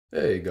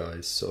Hey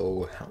guys,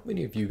 so how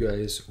many of you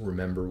guys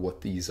remember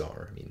what these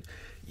are? I mean,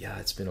 yeah,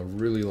 it's been a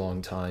really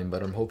long time,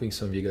 but I'm hoping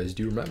some of you guys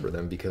do remember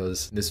them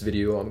because in this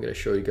video I'm going to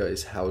show you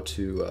guys how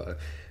to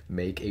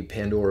make a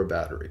Pandora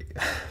battery.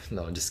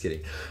 No, I'm just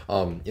kidding.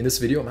 In this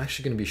video I'm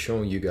actually going to be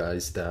showing you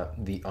guys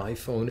that the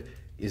iPhone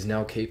is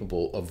now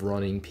capable of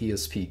running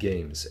PSP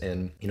games.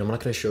 And I'm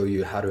not going to show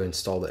you how to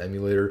install the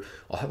emulator.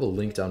 I'll have a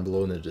link down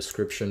below in the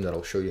description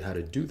that'll show you how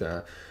to do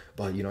that.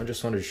 But I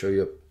just wanted to show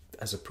you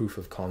as a proof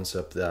of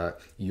concept that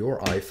your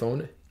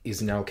iPhone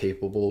is now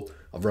capable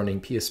of running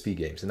PSP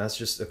games, and that's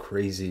just a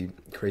crazy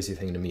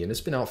thing to me. And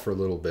it's been out for a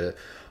little bit.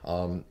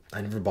 I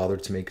never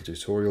bothered to make a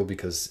tutorial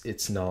because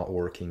it's not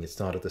working. It's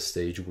not at the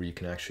stage where you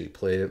can actually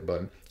play it,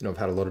 but I've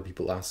had a lot of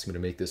people ask me to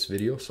make this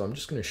video, so I'm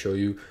just going to show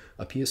you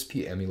a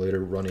PSP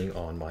emulator running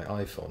on my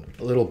iPhone.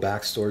 A little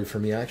backstory for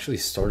me: I actually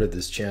started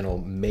this channel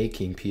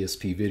making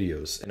PSP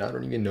videos, and I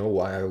don't even know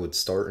why I would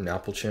start an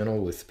Apple channel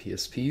with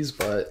PSPs,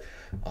 but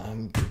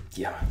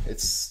yeah,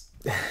 it's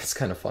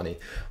kind of funny.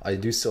 I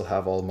do still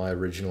have all my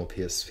original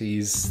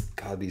PSPs.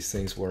 God, these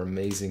things were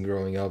amazing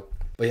growing up.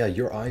 But yeah,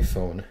 your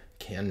iPhone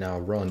can now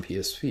run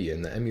PSP,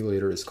 and the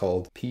emulator is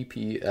called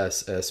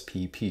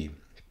PPSSPP.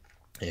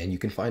 And you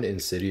can find it in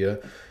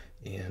Cydia,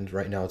 and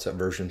right now it's at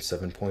version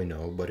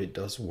 7.0, but it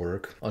does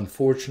work.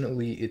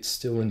 Unfortunately, it's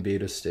still in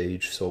beta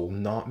stage, so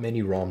not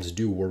many ROMs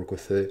do work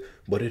with it,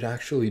 but it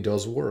actually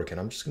does work, and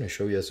I'm just going to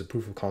show you as a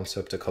proof of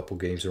concept a couple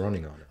games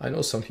running on it. I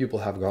know some people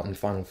have gotten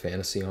Final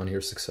Fantasy on here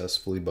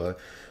successfully, but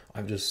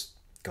I've just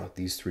got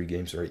these three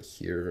games right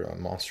here: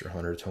 Monster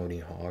Hunter, Tony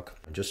Hawk,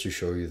 just to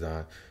show you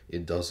that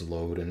it does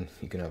load and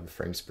you can have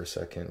frames per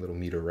second, little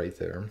meter right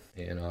there.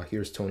 And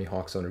here's Tony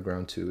Hawk's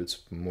Underground 2. It's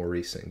a more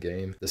recent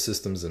game. The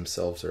systems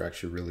themselves are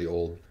actually really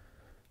old.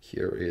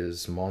 Here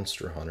is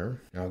Monster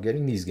Hunter. Now,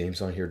 getting these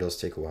games on here does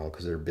take a while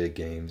because they're big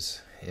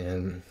games,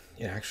 and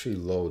it actually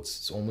loads.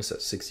 It's almost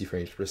at 60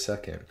 frames per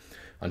second.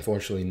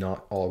 Unfortunately,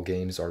 not all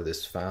games are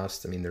this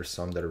fast. I mean, there's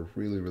some that are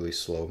really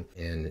slow,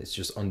 and it's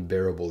just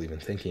unbearable even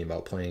thinking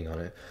about playing on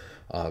it.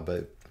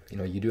 But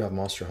you do have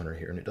Monster Hunter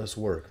here, and it does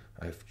work.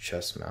 I have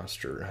Chess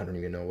Master. I don't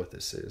even know what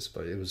this is,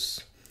 but it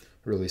was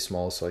really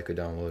small, so I could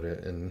download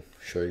it and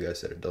show you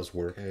guys that it does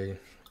work. Okay.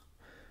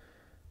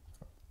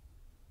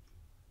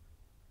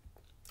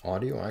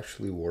 Audio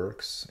actually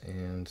works,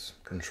 and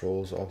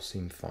controls all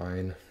seem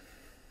fine.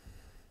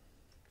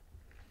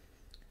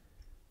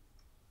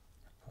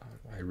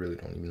 I really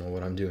don't even know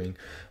what I'm doing.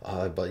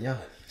 But yeah,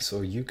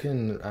 so you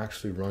can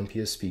actually run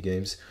PSP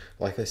games.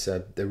 Like I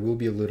said, there will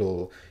be a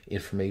little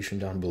information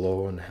down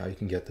below on how you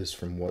can get this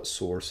from what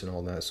source and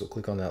all that. So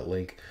click on that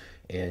link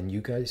and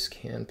you guys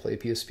can play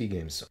PSP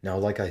games. Now,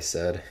 like I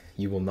said,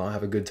 you will not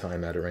have a good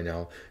time at it right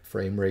now.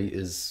 Frame rate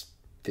is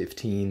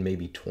 15,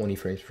 maybe 20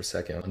 frames per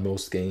second on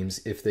most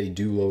games if they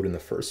do load in the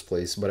first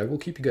place, but I will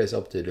keep you guys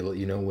updated, let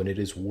you know when it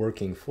is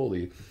working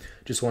fully.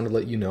 Just wanted to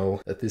let you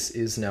know that this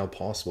is now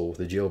possible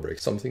with a jailbreak,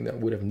 something that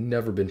would have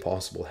never been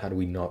possible had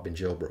we not been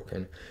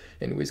jailbroken.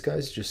 Anyways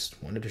guys,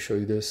 just wanted to show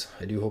you this.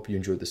 I do hope you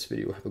enjoyed this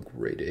video. Have a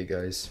great day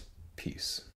guys. Peace.